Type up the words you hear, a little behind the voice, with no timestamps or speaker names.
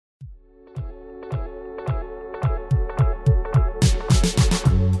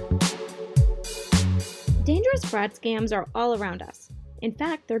newest fraud scams are all around us. In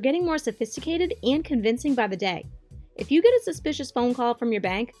fact, they're getting more sophisticated and convincing by the day. If you get a suspicious phone call from your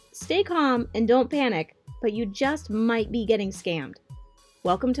bank, stay calm and don't panic, but you just might be getting scammed.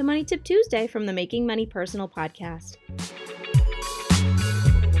 Welcome to Money Tip Tuesday from the Making Money Personal podcast.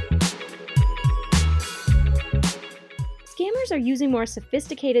 Scammers are using more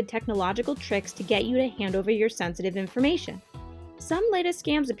sophisticated technological tricks to get you to hand over your sensitive information. Some latest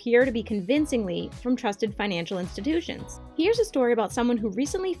scams appear to be convincingly from trusted financial institutions. Here's a story about someone who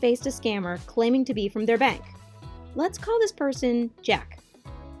recently faced a scammer claiming to be from their bank. Let's call this person Jack.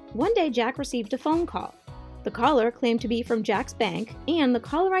 One day, Jack received a phone call. The caller claimed to be from Jack's bank, and the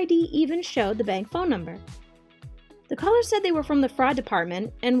caller ID even showed the bank phone number. The caller said they were from the fraud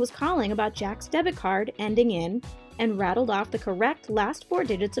department and was calling about Jack's debit card ending in, and rattled off the correct last 4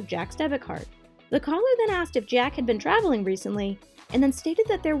 digits of Jack's debit card. The caller then asked if Jack had been traveling recently, and then stated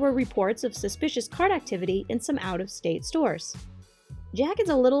that there were reports of suspicious card activity in some out-of-state stores. Jack is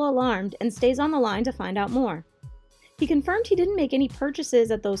a little alarmed and stays on the line to find out more. He confirmed he didn't make any purchases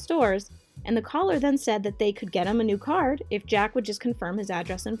at those stores, and the caller then said that they could get him a new card if Jack would just confirm his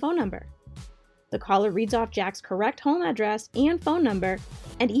address and phone number. The caller reads off Jack's correct home address and phone number,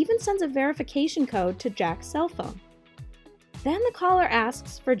 and even sends a verification code to Jack's cell phone. Then the caller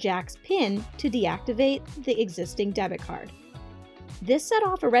asks for Jack's PIN to deactivate the existing debit card. This set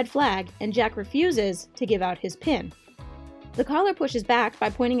off a red flag, and Jack refuses to give out his PIN. The caller pushes back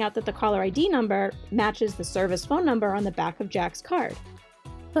by pointing out that the caller ID number matches the service phone number on the back of Jack's card.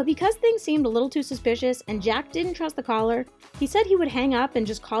 But because things seemed a little too suspicious and Jack didn't trust the caller, he said he would hang up and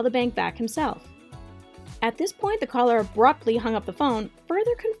just call the bank back himself. At this point, the caller abruptly hung up the phone,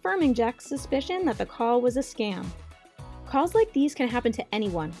 further confirming Jack's suspicion that the call was a scam. Calls like these can happen to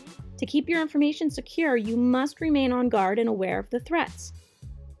anyone. To keep your information secure, you must remain on guard and aware of the threats.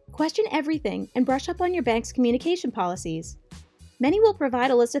 Question everything and brush up on your bank's communication policies. Many will provide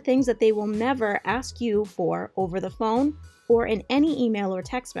a list of things that they will never ask you for over the phone or in any email or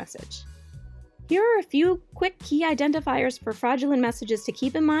text message. Here are a few quick key identifiers for fraudulent messages to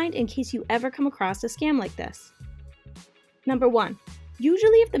keep in mind in case you ever come across a scam like this. Number 1.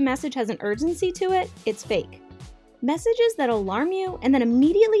 Usually if the message has an urgency to it, it's fake. Messages that alarm you and then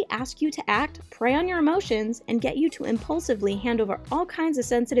immediately ask you to act prey on your emotions and get you to impulsively hand over all kinds of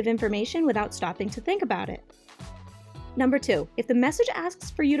sensitive information without stopping to think about it. Number 2, if the message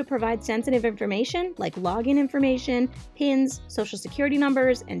asks for you to provide sensitive information like login information, PINs, social security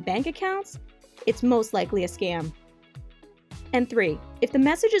numbers, and bank accounts, it's most likely a scam. And 3, if the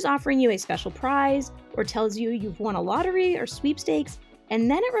message is offering you a special prize or tells you you've won a lottery or sweepstakes and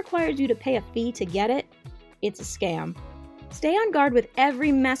then it requires you to pay a fee to get it, it's a scam. Stay on guard with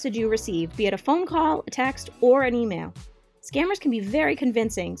every message you receive, be it a phone call, a text, or an email. Scammers can be very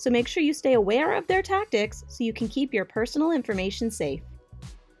convincing, so make sure you stay aware of their tactics so you can keep your personal information safe.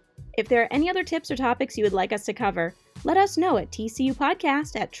 If there are any other tips or topics you would like us to cover, let us know at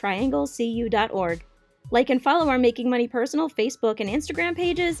tcupodcast@trianglecu.org. Like and follow our Making Money Personal Facebook and Instagram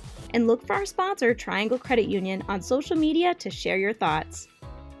pages, and look for our sponsor, Triangle Credit Union, on social media to share your thoughts.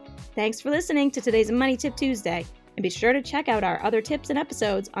 Thanks for listening to today's Money Tip Tuesday, and be sure to check out our other tips and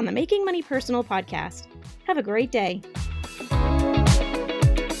episodes on the Making Money Personal podcast. Have a great day.